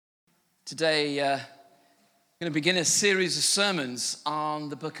Today, I'm going to begin a series of sermons on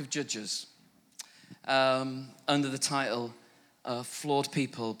the book of Judges under the title, Flawed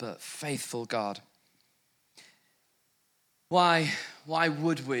People but Faithful God. Why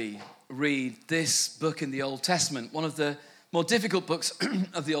would we read this book in the Old Testament, one of the more difficult books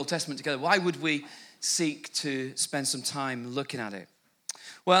of the Old Testament together? Why would we seek to spend some time looking at it?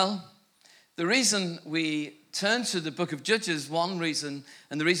 Well, the reason we turn to the book of Judges, one reason,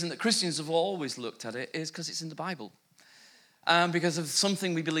 and the reason that Christians have always looked at it, is because it's in the Bible. Because of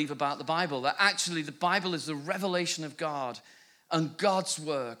something we believe about the Bible, that actually the Bible is the revelation of God and God's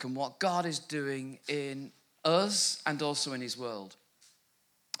work and what God is doing in us and also in his world.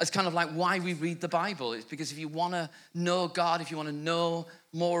 It's kind of like why we read the Bible. It's because if you want to know God, if you want to know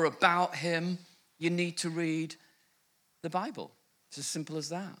more about him, you need to read the Bible. It's as simple as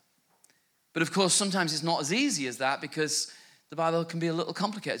that. But of course, sometimes it's not as easy as that because the Bible can be a little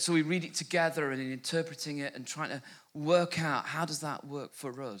complicated. So we read it together and in interpreting it and trying to work out how does that work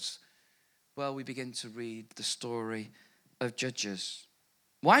for us? Well, we begin to read the story of Judges.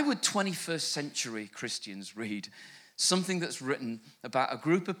 Why would 21st century Christians read something that's written about a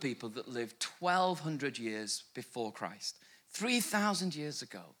group of people that lived 1,200 years before Christ, 3,000 years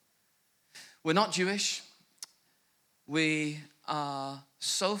ago? We're not Jewish. We are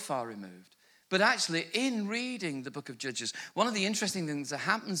so far removed. But actually, in reading the book of Judges, one of the interesting things that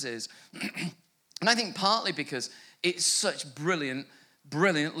happens is, and I think partly because it's such brilliant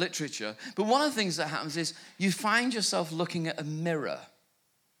literature, but one of the things that happens is you find yourself looking at a mirror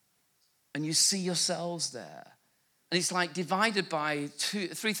and you see yourselves there. And it's like divided by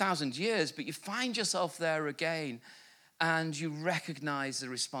 3,000 years, but you find yourself there again and you recognize the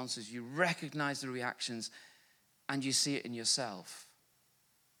responses, you recognize the reactions, and you see it in yourself.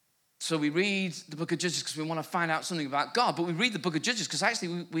 So we read the book of Judges because we want to find out something about God, but we read the book of Judges because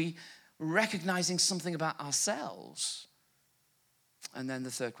actually we're recognizing something about ourselves. And then the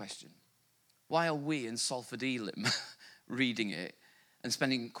third question, why are we in Salford Elim reading it and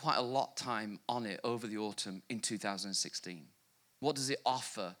spending quite a lot of time on it over the autumn in 2016? What does it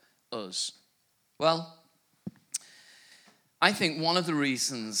offer us? Well, I think one of the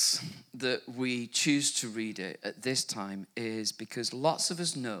reasons that we choose to read it at this time is because lots of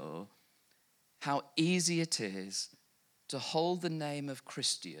us know how easy it is to hold the name of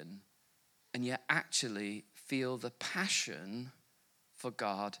Christian and yet actually feel the passion for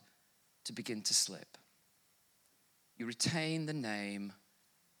God to begin to slip. You retain the name,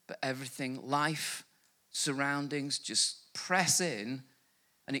 but everything, life, surroundings just press in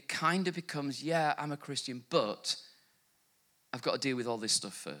and it kind of becomes, yeah, I'm a Christian, but I've got to deal with all this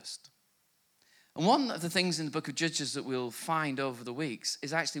stuff first. And one of the things in the book of Judges that we'll find over the weeks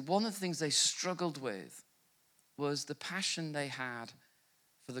is actually one of the things they struggled with was the passion they had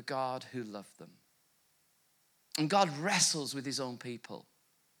for the God who loved them. And God wrestles with his own people.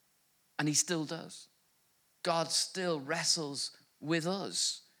 And he still does. God still wrestles with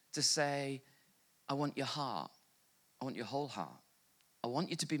us to say, I want your heart. I want your whole heart. I want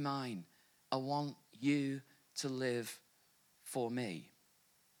you to be mine. I want you to live for me.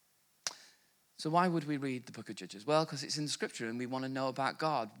 So why would we read the book of Judges? Well, because it's in the scripture and we want to know about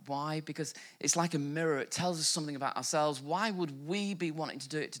God. Why? Because it's like a mirror. It tells us something about ourselves. Why would we be wanting to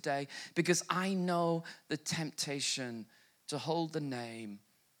do it today? Because I know the temptation to hold the name,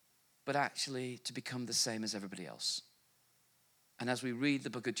 but actually to become the same as everybody else. And as we read the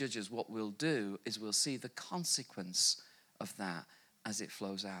book of Judges, what we'll do is we'll see the consequence of that as it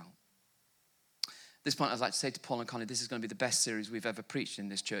flows out. At this point, I'd like to say to Paul and Connie, this is going to be the best series we've ever preached in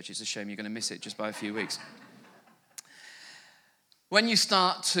this church. It's a shame you're going to miss it just by a few weeks. When you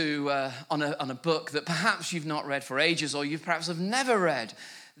start to on a book that perhaps you've not read for ages or you perhaps have never read,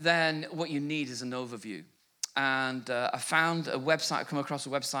 then what you need is an overview. And I found a website, I come across a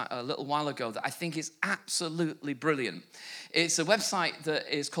website a little while ago that I think is absolutely brilliant. It's a website that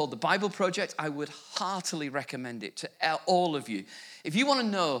is called The Bible Project. I would heartily recommend it to all of you. If you want to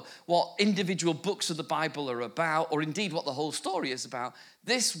know what individual books of the Bible are about, or indeed what the whole story is about,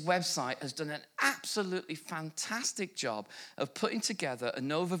 this website has done an absolutely fantastic job of putting together an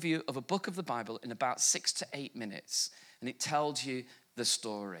overview of a book of the Bible in about 6 to 8 minutes. And it tells you the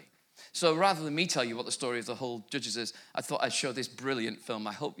story. So rather than me tell you what the story of the whole Judges is, I thought I'd show this brilliant film.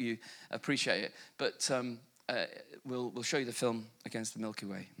 I hope you appreciate it. But we'll show you the film Against the Milky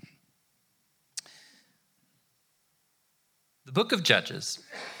Way. The book of Judges.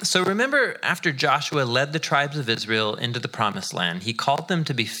 So remember, after Joshua led the tribes of Israel into the promised land, he called them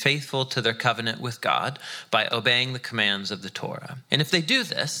to be faithful to their covenant with God by obeying the commands of the Torah. And if they do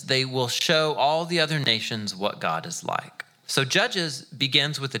this, they will show all the other nations what God is like. So Judges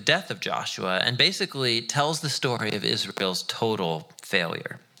begins with the death of Joshua and basically tells the story of Israel's total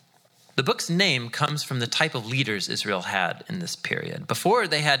failure. The book's name comes from the type of leaders Israel had in this period. Before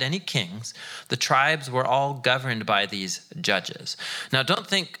they had any kings, the tribes were all governed by these judges. Now, don't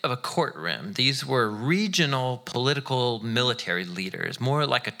think of a courtroom. These were regional political military leaders, more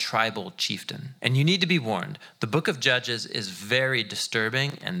like a tribal chieftain. And you need to be warned, the book of Judges is very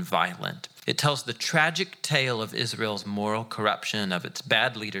disturbing and violent. It tells the tragic tale of Israel's moral corruption, of its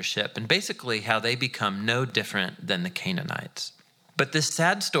bad leadership, and basically how they become no different than the Canaanites. But this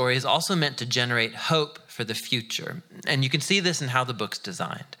sad story is also meant to generate hope for the future. And you can see this in how the book's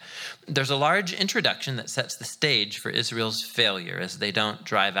designed. There's a large introduction that sets the stage for Israel's failure as they don't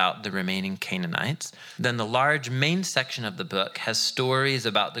drive out the remaining Canaanites. Then the large main section of the book has stories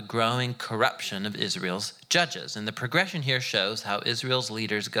about the growing corruption of Israel's judges. And the progression here shows how Israel's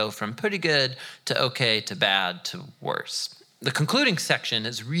leaders go from pretty good to okay to bad to worse. The concluding section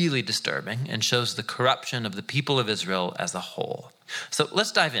is really disturbing and shows the corruption of the people of Israel as a whole. So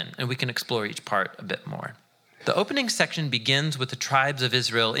let's dive in and we can explore each part a bit more. The opening section begins with the tribes of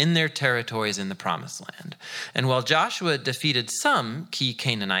Israel in their territories in the Promised Land. And while Joshua defeated some key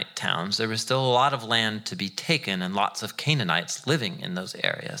Canaanite towns, there was still a lot of land to be taken and lots of Canaanites living in those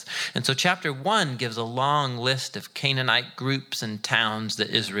areas. And so chapter 1 gives a long list of Canaanite groups and towns that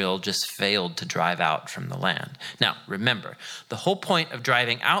Israel just failed to drive out from the land. Now, remember, the whole point of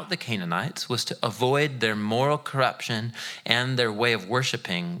driving out the Canaanites was to avoid their moral corruption and their way of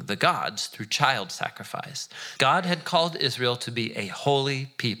worshiping the gods through child sacrifice. God had called Israel to be a holy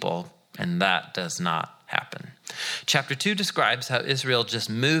people, and that does not happen. Chapter 2 describes how Israel just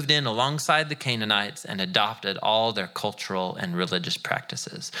moved in alongside the Canaanites and adopted all their cultural and religious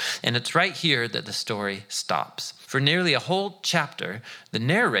practices. And it's right here that the story stops. For nearly a whole chapter, the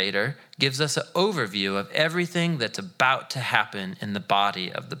narrator gives us an overview of everything that's about to happen in the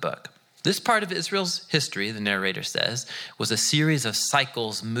body of the book. This part of Israel's history, the narrator says, was a series of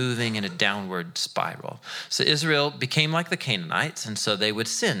cycles moving in a downward spiral. So Israel became like the Canaanites, and so they would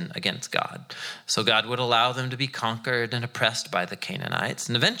sin against God. So God would allow them to be conquered and oppressed by the Canaanites,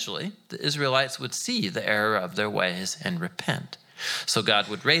 and eventually the Israelites would see the error of their ways and repent. So God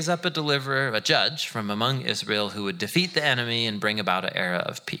would raise up a deliverer, a judge from among Israel who would defeat the enemy and bring about an era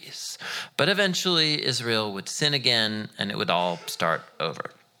of peace. But eventually Israel would sin again, and it would all start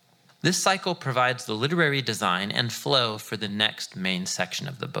over. This cycle provides the literary design and flow for the next main section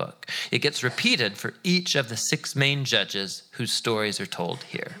of the book. It gets repeated for each of the 6 main judges whose stories are told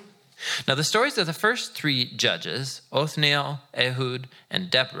here. Now, the stories of the first 3 judges, Othniel, Ehud,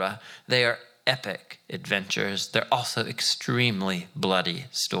 and Deborah, they are epic adventures. They're also extremely bloody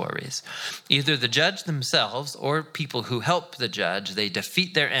stories. Either the judge themselves or people who help the judge, they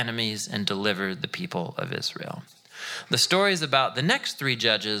defeat their enemies and deliver the people of Israel. The stories about the next 3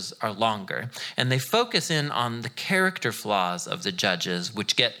 judges are longer, and they focus in on the character flaws of the judges,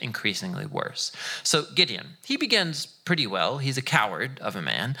 which get increasingly worse. So Gideon, he begins pretty well. He's a coward of a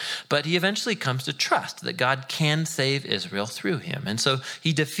man, but he eventually comes to trust that God can save Israel through him. And so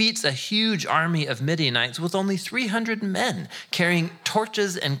he defeats a huge army of Midianites with only 300 men carrying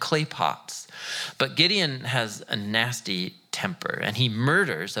torches and clay pots. But Gideon has a nasty temper, and he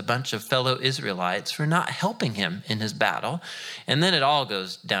murders a bunch of fellow Israelites for not helping him in his battle. And then it all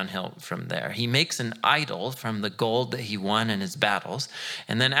goes downhill from there. He makes an idol from the gold that he won in his battles.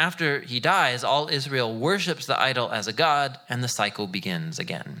 And then after he dies, all Israel worships the idol as a god, and the cycle begins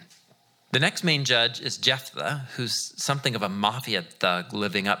again. The next main judge is Jephthah, who's something of a mafia thug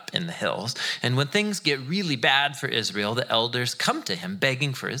living up in the hills. And when things get really bad for Israel, the elders come to him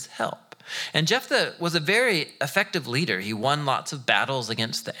begging for his help. And Jephthah was a very effective leader. He won lots of battles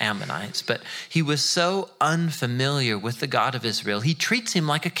against the Ammonites, but he was so unfamiliar with the God of Israel, he treats him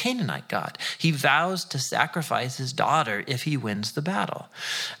like a Canaanite god. He vows to sacrifice his daughter if he wins the battle.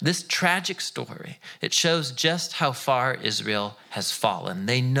 This tragic story, it shows just how far Israel has fallen.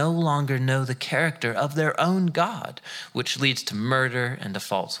 They no longer know the character of their own God, which leads to murder and to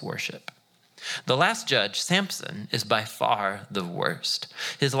false worship. The last judge, Samson, is by far the worst.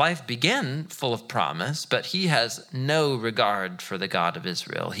 His life began full of promise, but he has no regard for the God of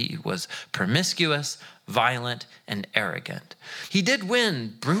Israel. He was promiscuous, violent, and arrogant. He did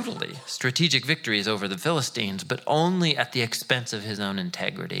win brutally strategic victories over the Philistines, but only at the expense of his own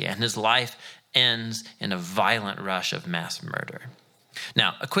integrity, and his life ends in a violent rush of mass murder.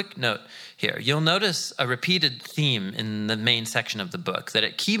 Now, a quick note here. You'll notice a repeated theme in the main section of the book, that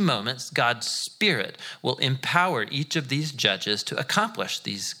at key moments, God's Spirit will empower each of these judges to accomplish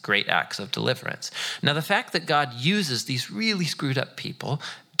these great acts of deliverance. Now, the fact that God uses these really screwed up people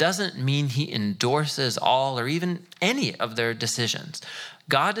doesn't mean he endorses all or even any of their decisions.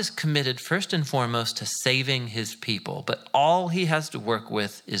 God is committed first and foremost to saving his people, but all he has to work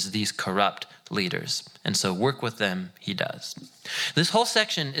with is these corrupt leaders. And so work with them he does. This whole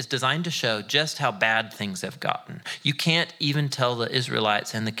section is designed to show just how bad things have gotten. You can't even tell the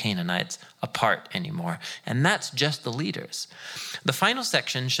Israelites and the Canaanites apart anymore. And that's just the leaders. The final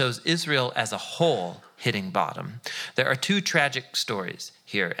section shows Israel as a whole hitting bottom. There are two tragic stories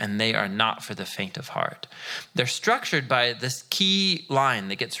here, and they are not for the faint of heart. They're structured by this key line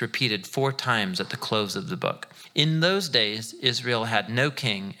that gets repeated 4 times at the close of the book. In those days, Israel had no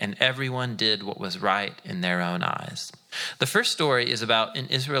king, and everyone did what was right in their own eyes. The first story is about an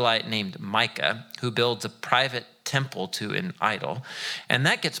Israelite named Micah who builds a private temple to an idol, and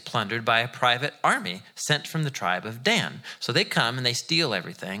that gets plundered by a private army sent from the tribe of Dan. So they come and they steal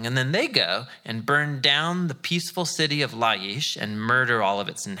everything, and then they go and burn down the peaceful city of Laish and murder all of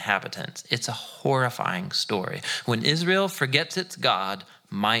its inhabitants. It's a horrifying story. When Israel forgets its God,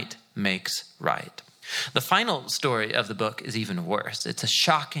 might makes right. The final story of the book is even worse. It's a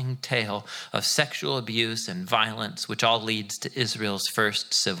shocking tale of sexual abuse and violence, which all leads to Israel's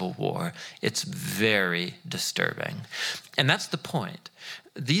first civil war. It's very disturbing. And that's the point.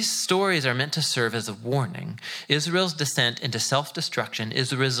 These stories are meant to serve as a warning. Israel's descent into self-destruction is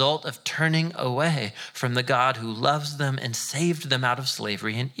the result of turning away from the God who loves them and saved them out of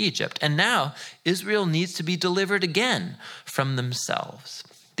slavery in Egypt. And now Israel needs to be delivered again from themselves.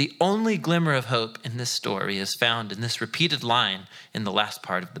 The only glimmer of hope in this story is found in this repeated line in the last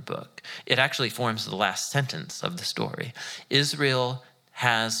part of the book. It actually forms the last sentence of the story. Israel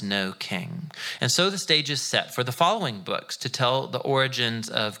has no king. And so the stage is set for the following books to tell the origins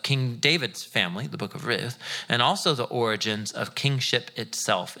of King David's family, the book of Ruth, and also the origins of kingship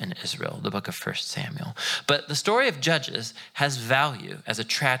itself in Israel, the book of 1 Samuel. But the story of Judges has value as a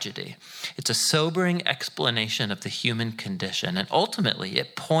tragedy. It's a sobering explanation of the human condition, and ultimately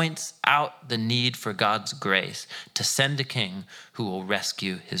it points out the need for God's grace to send a king who will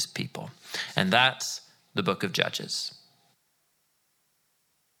rescue his people. And that's the book of Judges.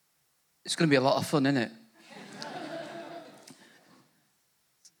 It's going to be a lot of fun, isn't it?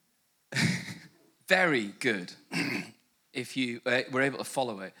 Very good if you were able to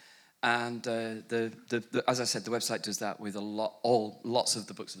follow it. And as I said, the website does that with lots of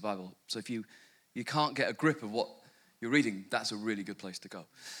the books of the Bible. So if you can't get a grip of what you're reading, that's a really good place to go.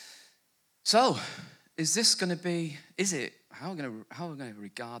 So, is it? How are we going to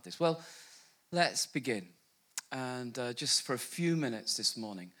regard this? Well, let's begin. And just for a few minutes this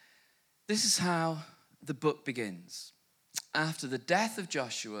morning, this is how the book begins. After the death of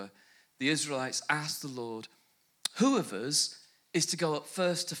Joshua, the Israelites asked the Lord, who of us is to go up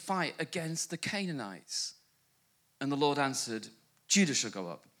first to fight against the Canaanites? And the Lord answered, Judah shall go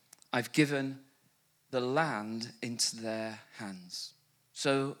up. I've given the land into their hands.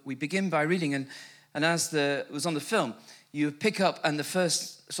 So we begin by reading, and as it was on the film, you pick up, and the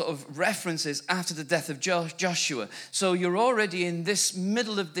first sort of references after the death of Joshua. So you're already in this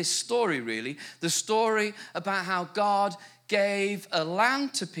middle of this story, really. The story about how God gave a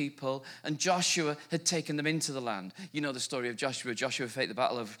land to people, and Joshua had taken them into the land. You know the story of Joshua. Joshua fought the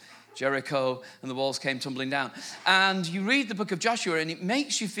battle of Jericho, and the walls came tumbling down. And you read the book of Joshua, and it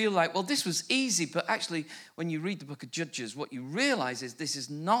makes you feel like, well, this was easy. But actually, when you read the book of Judges, what you realize is this is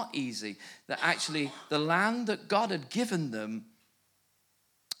not easy. That actually the land that God had given them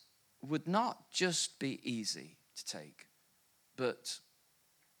would not just be easy to take, but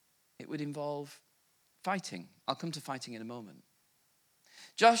it would involve fighting. I'll come to fighting in a moment.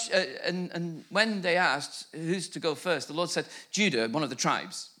 And when they asked who's to go first, the Lord said, Judah, one of the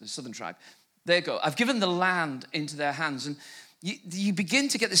tribes, the southern tribe, there go. I've given the land into their hands. And you begin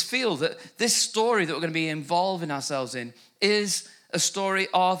to get this feel that this story that we're going to be involving ourselves in is a story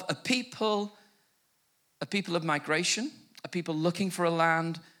of a people of migration, a people looking for a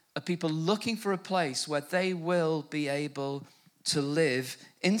land, a people looking for a place where they will be able to live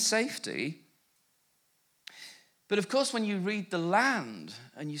in safety. But of course, when you read the land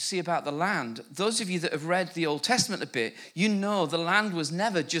and you see about the land, those of you that have read the Old Testament a bit, you know the land was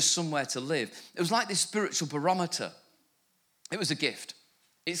never just somewhere to live. It was like this spiritual barometer. It was a gift.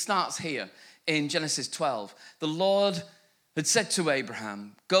 It starts here in Genesis 12. The Lord had said to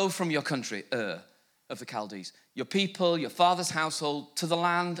Abraham, go from your country, of the Chaldees, your people, your father's household, to the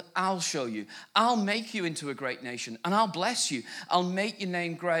land I'll show you. I'll make you into a great nation, and I'll bless you. I'll make your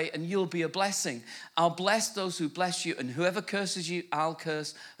name great, and you'll be a blessing. I'll bless those who bless you, and whoever curses you, I'll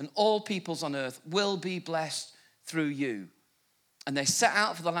curse, and all peoples on earth will be blessed through you. And they set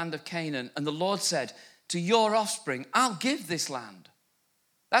out for the land of Canaan, and the Lord said, to your offspring, I'll give this land.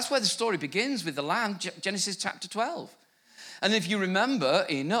 That's where the story begins, with the land, Genesis chapter 12. And if you remember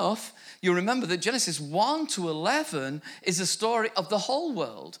enough, you remember that Genesis 1 to 11 is a story of the whole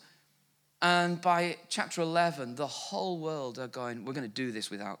world. And by chapter 11, the whole world are going, we're going to do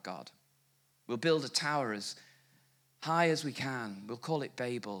this without God. We'll build a tower as high as we can. We'll call it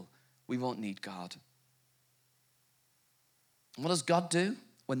Babel. We won't need God. And what does God do?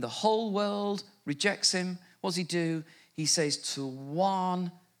 When the whole world rejects him, what does he do? He says to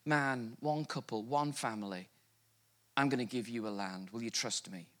one man, one couple, one family, I'm going to give you a land. Will you trust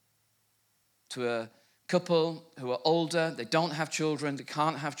me? To a couple who are older, they don't have children, they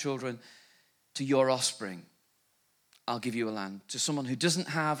can't have children, to your offspring, I'll give you a land. To someone who doesn't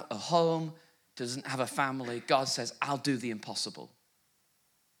have a home, doesn't have a family, God says, I'll do the impossible.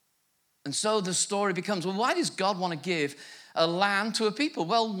 And so the story becomes, well, why does God want to give a land to a people?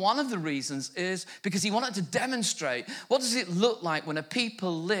 Well, one of the reasons is because he wanted to demonstrate, what does it look like when a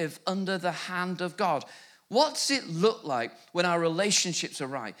people live under the hand of God? What does it look like when our relationships are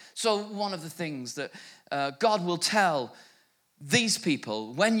right? So one of the things that God will tell these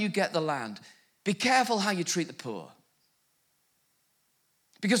people when you get the land, be careful how you treat the poor.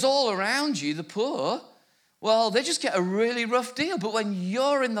 Because all around you, the poor, well, they just get a really rough deal. But when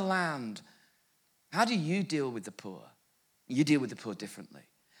you're in the land, how do you deal with the poor? You deal with the poor differently.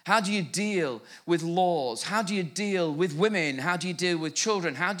 How do you deal with laws? How do you deal with women? How do you deal with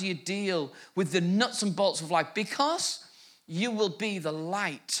children? How do you deal with the nuts and bolts of life? Because you will be the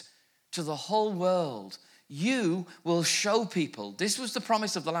light to the whole world. You will show people. This was the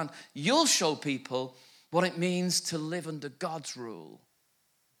promise of the land. You'll show people what it means to live under God's rule.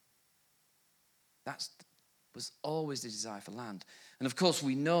 That was always the desire for land. And of course,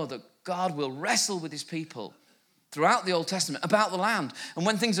 we know that God will wrestle with his people throughout the Old Testament about the land. And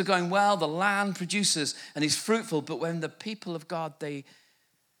when things are going well, the land produces and is fruitful. But when the people of God, they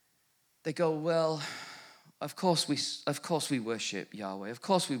go, well, of course we worship Yahweh. Of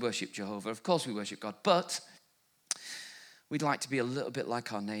course we worship Jehovah. Of course we worship God. But we'd like to be a little bit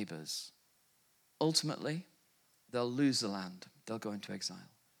like our neighbors. Ultimately, they'll lose the land. They'll go into exile.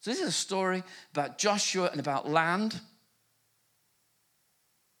 So this is a story about Joshua and about land.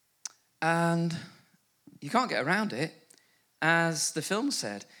 And you can't get around it. As the film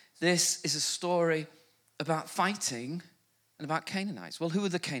said, this is a story about fighting and about Canaanites. Well, who are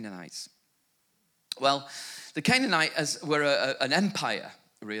the Canaanites? Well, the Canaanites were an empire,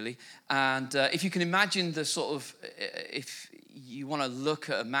 really. And if you can imagine the sort of, if you want to look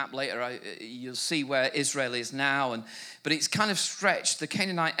at a map later, you'll see where Israel is now. But it's kind of stretched, the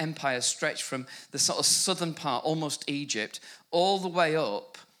Canaanite empire stretched from the sort of southern part, almost Egypt, all the way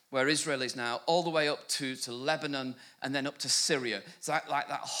up where Israel is now, all the way up to Lebanon and then up to Syria. It's like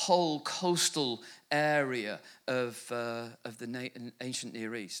that whole coastal area of the ancient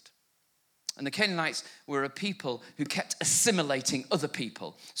Near East. And the Canaanites were a people who kept assimilating other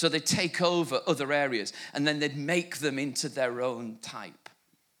people. So they'd take over other areas and then they'd make them into their own type.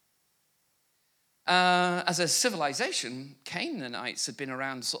 As a civilization, Canaanites had been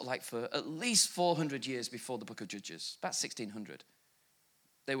around sort of like for at least 400 years before the book of Judges, about 1600.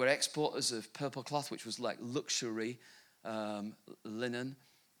 They were exporters of purple cloth, which was like luxury linen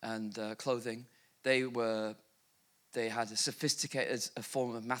and clothing. They had a sophisticated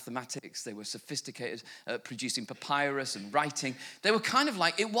form of mathematics. They were sophisticated at producing papyrus and writing. They were kind of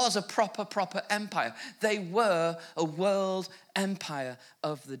like, it was a proper empire. They were a world empire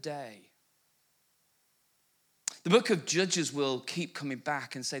of the day. The book of Judges will keep coming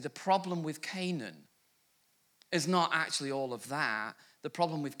back and say the problem with Canaan is not actually all of that. The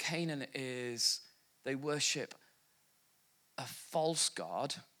problem with Canaan is they worship a false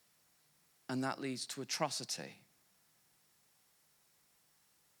god, and that leads to atrocity.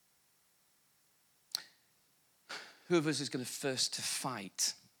 Who of us is going to first to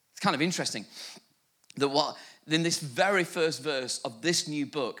fight? It's kind of interesting that in this very first verse of this new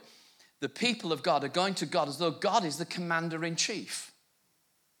book, the people of God are going to God as though God is the commander-in-chief.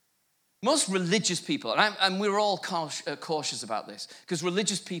 Most religious people, and we're all cautious about this, because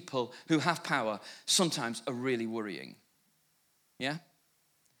religious people who have power sometimes are really worrying. Yeah?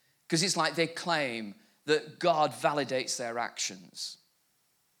 Because it's like they claim that God validates their actions.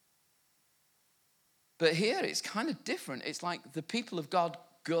 But here it's kind of different. It's like the people of God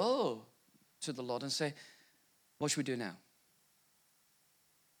go to the Lord and say, what should we do now?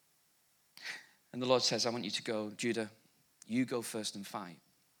 And the Lord says, I want you to go, Judah, you go first and fight.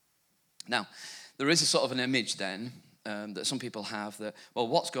 Now, there is a sort of an image then that some people have that, well,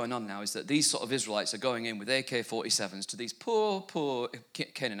 what's going on now is that these sort of Israelites are going in with AK-47s to these poor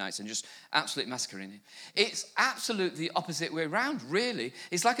Canaanites and just absolutely massacring them. It's absolutely the opposite way around, really.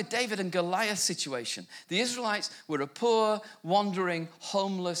 It's like a David and Goliath situation. The Israelites were a poor, wandering,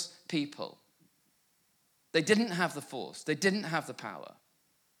 homeless people. They didn't have the force. They didn't have the power.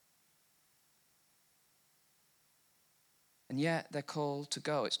 And yet they're called to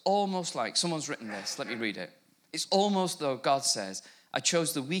go. It's almost like, someone's written this, let me read it. It's almost though God says, I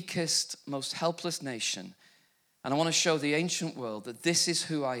chose the weakest, most helpless nation, and I want to show the ancient world that this is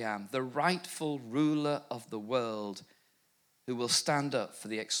who I am, the rightful ruler of the world who will stand up for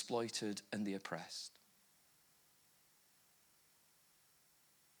the exploited and the oppressed.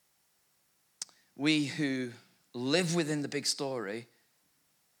 We who live within the big story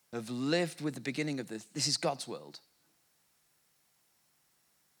have lived with the beginning of this. This is God's world.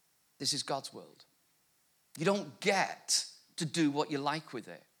 This is God's world. You don't get to do what you like with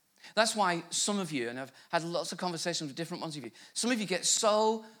it. That's why some of you, and I've had lots of conversations with different ones of you, some of you get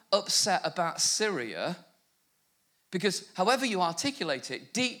so upset about Syria because however you articulate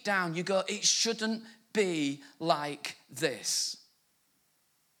it, deep down you go, it shouldn't be like this.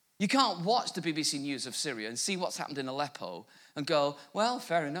 You can't watch the BBC News of Syria and see what's happened in Aleppo and go, well,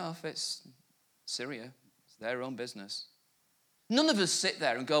 fair enough, it's Syria. It's their own business. None of us sit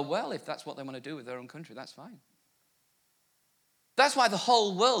there and go, well, if that's what they want to do with their own country, that's fine. That's why the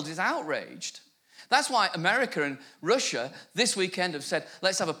whole world is outraged. That's why America and Russia this weekend have said,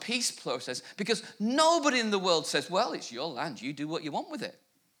 let's have a peace process, because nobody in the world says, well, it's your land, you do what you want with it.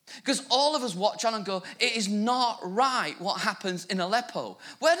 Because all of us watch on and go, it is not right what happens in Aleppo.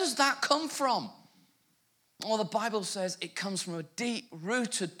 Where does that come from? Well, the Bible says it comes from a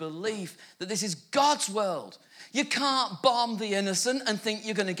deep-rooted belief that this is God's world. You can't bomb the innocent and think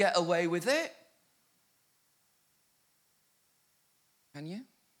you're going to get away with it. Can you?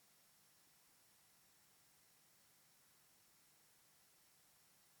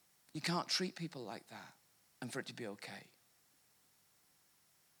 You can't treat people like that and for it to be okay.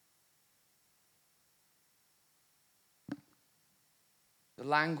 The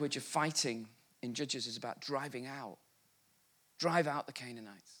language of fighting in Judges is about driving out. Drive out the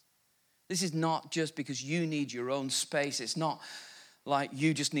Canaanites. This is not just because you need your own space. It's not like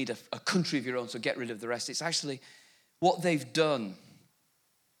you just need a country of your own, so get rid of the rest. It's actually what they've done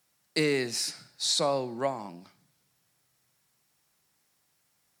is so wrong.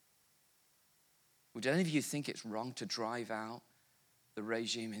 Would any of you think it's wrong to drive out the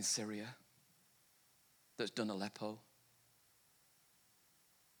regime in Syria that's done Aleppo?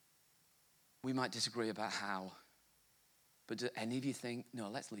 We might disagree about how, but do any of you think, no,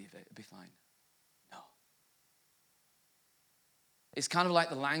 let's leave it, it'll be fine? No. It's kind of like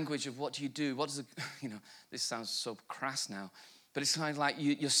the language of what do you do? What does this sounds so crass now, but it's kind of like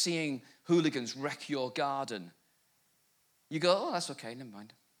you're seeing hooligans wreck your garden. You go, oh, that's okay, never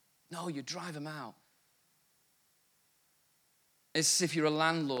mind. No, you drive them out. It's as if you're a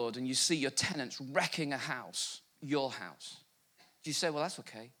landlord and you see your tenants wrecking a house, your house. Do you say, well, that's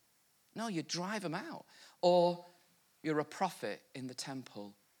okay? No, you drive them out. Or you're a prophet in the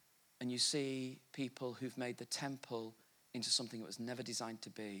temple and you see people who've made the temple into something it was never designed to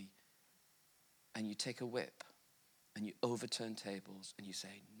be, and you take a whip and you overturn tables and you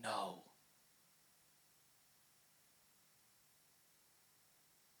say, no.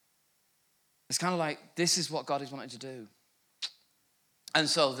 It's kind of like, this is what God is wanting to do. And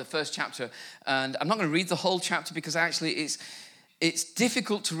so the first chapter, and I'm not going to read the whole chapter because actually it's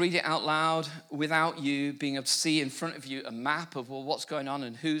difficult to read it out loud without you being able to see in front of you a map of, well, what's going on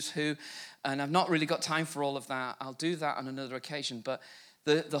and who's who. And I've not really got time for all of that. I'll do that on another occasion. But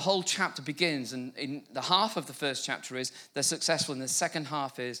the whole chapter begins, and in the half of the first chapter is they're successful, and the second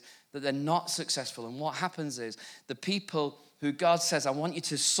half is that they're not successful. And what happens is the people who God says, I want you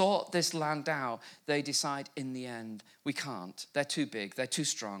to sort this land out, they decide in the end, we can't. They're too big. They're too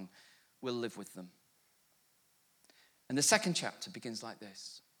strong. We'll live with them. And the second chapter begins like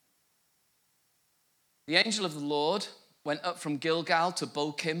this. The angel of the Lord went up from Gilgal to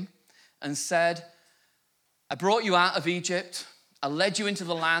Bochim and said, I brought you out of Egypt. I led you into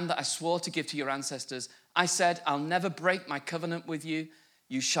the land that I swore to give to your ancestors. I said, I'll never break my covenant with you.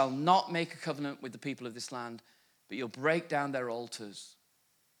 You shall not make a covenant with the people of this land, but you'll break down their altars.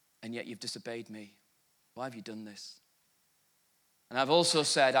 And yet you've disobeyed me. Why have you done this? And I've also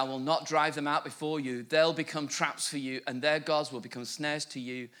said, I will not drive them out before you. They'll become traps for you, and their gods will become snares to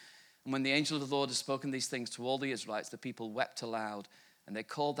you. And when the angel of the Lord had spoken these things to all the Israelites, the people wept aloud, and they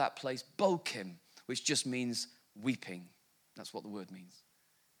called that place Bochim, which just means weeping. That's what the word means.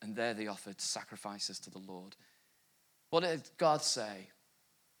 And there they offered sacrifices to the Lord. What did God say?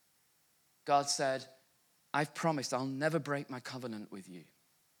 God said, I've promised I'll never break my covenant with you.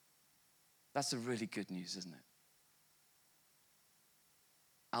 That's the really good news, isn't it?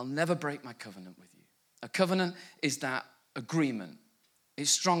 I'll never break my covenant with you. A covenant is that agreement.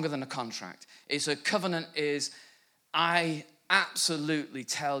 It's stronger than a contract. It's a covenant is, I absolutely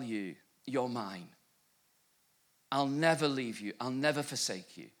tell you, you're mine. I'll never leave you. I'll never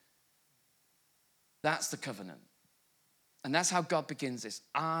forsake you. That's the covenant. And that's how God begins this.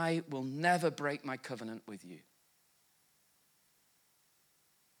 I will never break my covenant with you.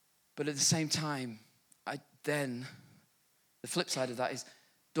 But at the same time, the flip side of that is,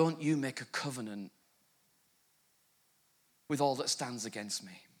 don't you make a covenant with all that stands against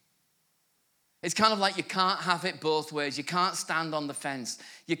me. It's kind of like you can't have it both ways. You can't stand on the fence.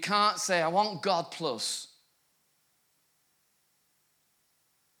 You can't say, I want God plus.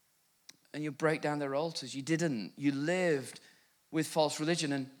 And you break down their altars. You didn't. You lived with false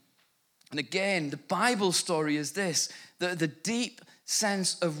religion. And again, the Bible story is this. The deep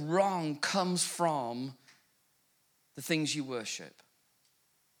sense of wrong comes from the things you worship.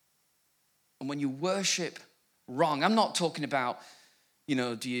 And when you worship wrong, I'm not talking about, do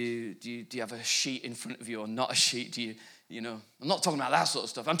you have a sheet in front of you or not a sheet? I'm not talking about that sort of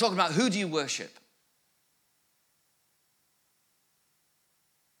stuff. I'm talking about who do you worship?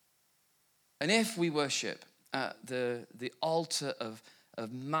 And if we worship at the altar of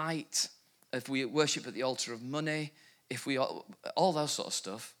might, if we worship at the altar of money, if we all that sort of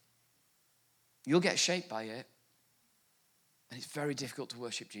stuff, you'll get shaped by it. And it's very difficult to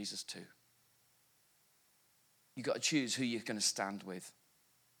worship Jesus too. You've got to choose who you're going to stand with.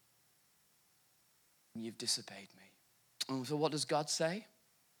 And you've disobeyed me. And so what does God say?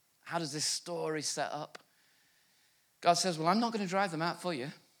 How does this story set up? God says, well, I'm not going to drive them out for you.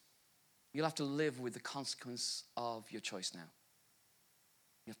 You'll have to live with the consequence of your choice now.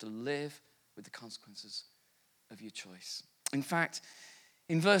 You have to live with the consequences of your choice. In fact,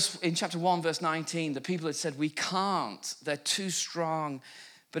 in chapter 1, verse 19, the people had said, we can't. They're too strong.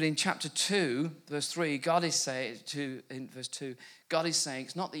 But in chapter 2, verse 3, God is saying, in verse 2, God is saying,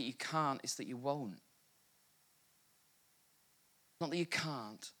 it's not that you can't, it's that you won't. Not that you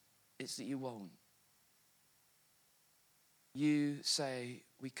can't, it's that you won't. You say,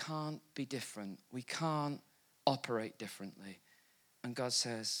 we can't be different. We can't operate differently. And God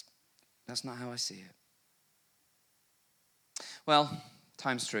says, that's not how I see it. Well,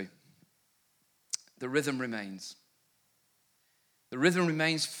 time's through. The rhythm remains. The rhythm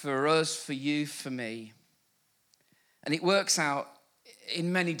remains for us, for you, for me. And it works out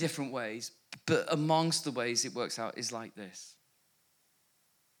in many different ways, but amongst the ways it works out is like this.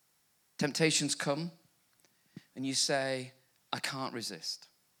 Temptations come, and you say, I can't resist.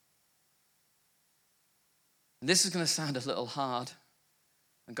 And this is going to sound a little hard,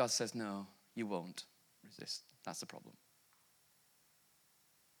 and God says, no, you won't resist. That's the problem.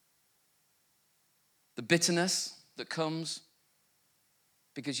 The bitterness that comes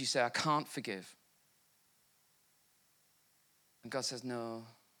because you say, I can't forgive. And God says, no,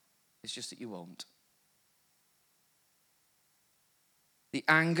 it's just that you won't. The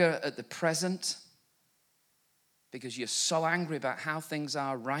anger at the present, because you're so angry about how things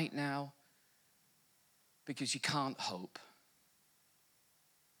are right now, because you can't hope.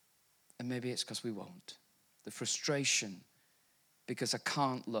 And maybe it's because we won't. The frustration, because I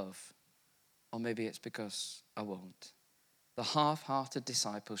can't love. Or maybe it's because I won't. The half-hearted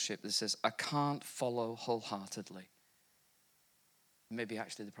discipleship that says, I can't follow wholeheartedly. Maybe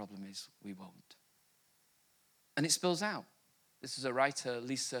actually the problem is we won't. And it spills out. This is a writer,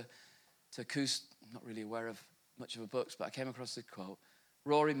 Lisa Terkeurst. I'm not really aware of much of her books, but I came across this quote.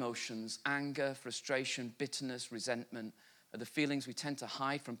 Raw emotions, anger, frustration, bitterness, resentment are the feelings we tend to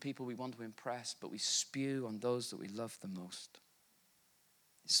hide from people we want to impress, but we spew on those that we love the most.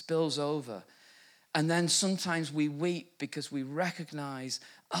 It spills over. And then sometimes we weep because we recognize,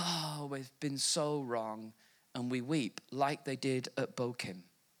 we've been so wrong. And we weep like they did at Bochim.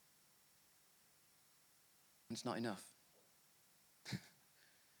 It's not enough.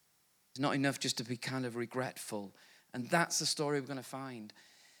 It's not enough just to be kind of regretful. And that's the story we're going to find.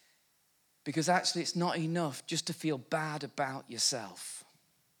 Because actually it's not enough just to feel bad about yourself.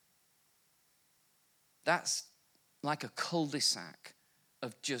 That's like a cul-de-sac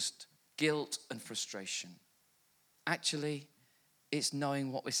of just guilt and frustration. Actually, it's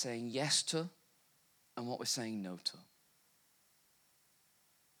knowing what we're saying yes to and what we're saying no to.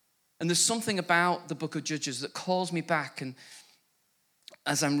 And there's something about the book of Judges that calls me back, and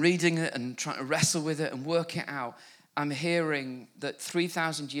as I'm reading it and trying to wrestle with it and work it out, I'm hearing that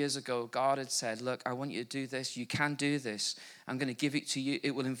 3,000 years ago, God had said, look, I want you to do this. You can do this. I'm going to give it to you.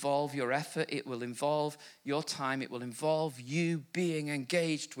 It will involve your effort. It will involve your time. It will involve you being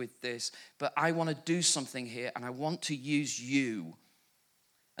engaged with this. But I want to do something here, and I want to use you.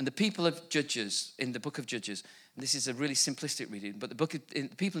 And the people of Judges, in the book of Judges, and this is a really simplistic reading, but the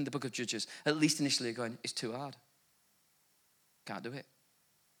people in the book of Judges, at least initially, are going, it's too hard. Can't do it.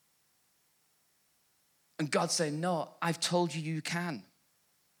 And God's saying, no, I've told you you can.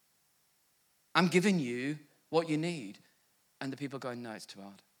 I'm giving you what you need. And the people are going, no, it's too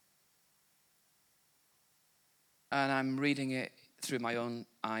hard. And I'm reading it through my own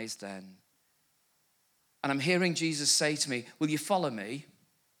eyes then. And I'm hearing Jesus say to me, will you follow me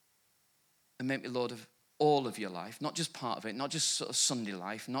and make me Lord of all of your life? Not just part of it, not just sort of Sunday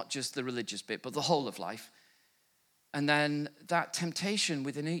life, not just the religious bit, but the whole of life. And then that temptation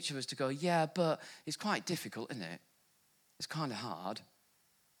within each of us to go, yeah, but it's quite difficult, isn't it? It's kind of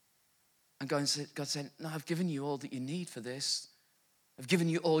God saying, no, I've given you all that you need for this. I've given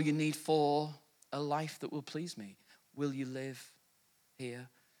you all you need for a life that will please me. Will you live here?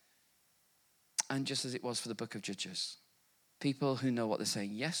 And just as it was for the book of Judges, people who know what they're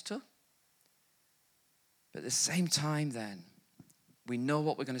saying yes to, but at the same time then, we know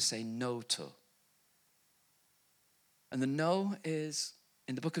what we're going to say no to. And the no is,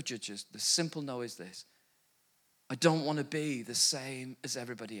 in the book of Judges, the simple no is this: I don't want to be the same as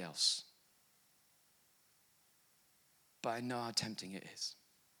everybody else. But I know how tempting it is.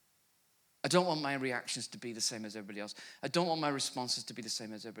 I don't want my reactions to be the same as everybody else. I don't want my responses to be the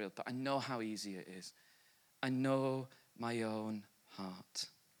same as everybody else, but I know how easy it is. I know my own heart.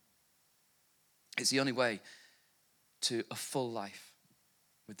 It's the only way to a full life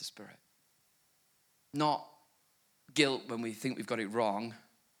with the Spirit. Not guilt when we think we've got it wrong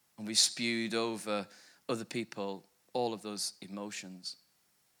and we've spewed over other people all of those emotions,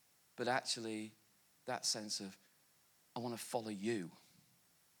 but actually that sense of, I want to follow you.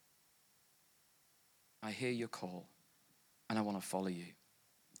 I hear your call and I want to follow you.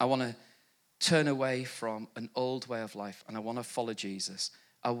 I want to turn away from an old way of life and I want to follow Jesus.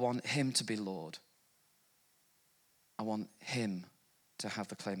 I want him to be Lord. I want him to have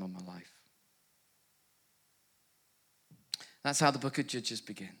the claim on my life. That's how the book of Judges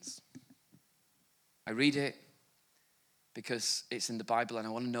begins. I read it because it's in the Bible and I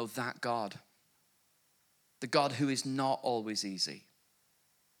want to know that God. The God who is not always easy.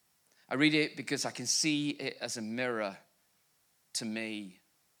 I read it because I can see it as a mirror to me.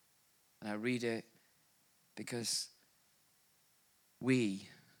 And I read it because we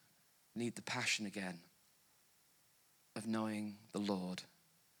need the passion again of knowing the Lord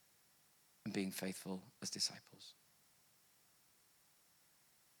and being faithful as disciples.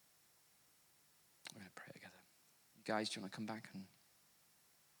 We're going to pray together. You guys, do you want to come back? And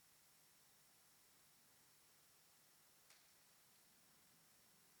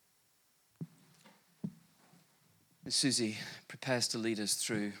as Susie prepares to lead us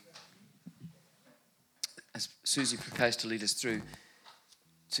through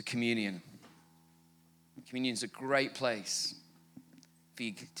to communion. Communion is a great place for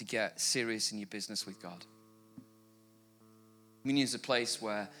you to get serious in your business with God. Communion is a place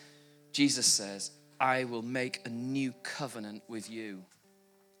where Jesus says, I will make a new covenant with you.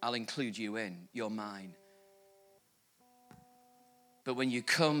 I'll include you in, you're mine. But when you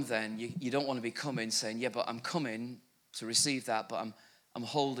come then, you don't want to be coming saying, yeah, but I'm coming to receive that, but I'm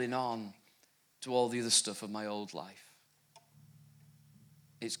holding on to all the other stuff of my old life.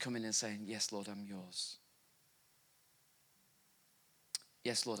 It's coming and saying, yes, Lord, I'm yours.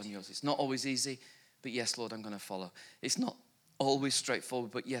 Yes, Lord, I'm yours. It's not always easy, but yes, Lord, I'm going to follow. It's not always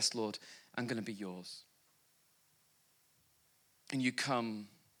straightforward, but yes, Lord, I'm going to be yours. And you come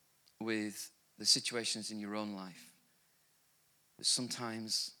with the situations in your own life that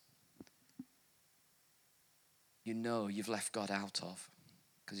sometimes you know you've left God out of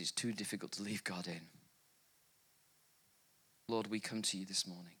because it's too difficult to leave God in. Lord, we come to you this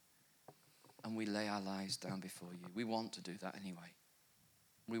morning and we lay our lives down before you. We want to do that anyway.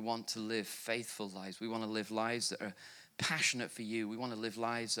 We want to live faithful lives. We want to live lives that are passionate for you. We want to live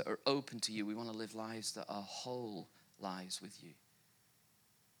lives that are open to you. We want to live lives that are whole lives with you.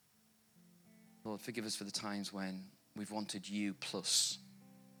 Lord, forgive us for the times when we've wanted you plus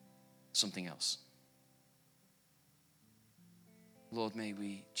something else. Lord, may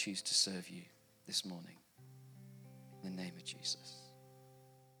we choose to serve you this morning. In the name of Jesus.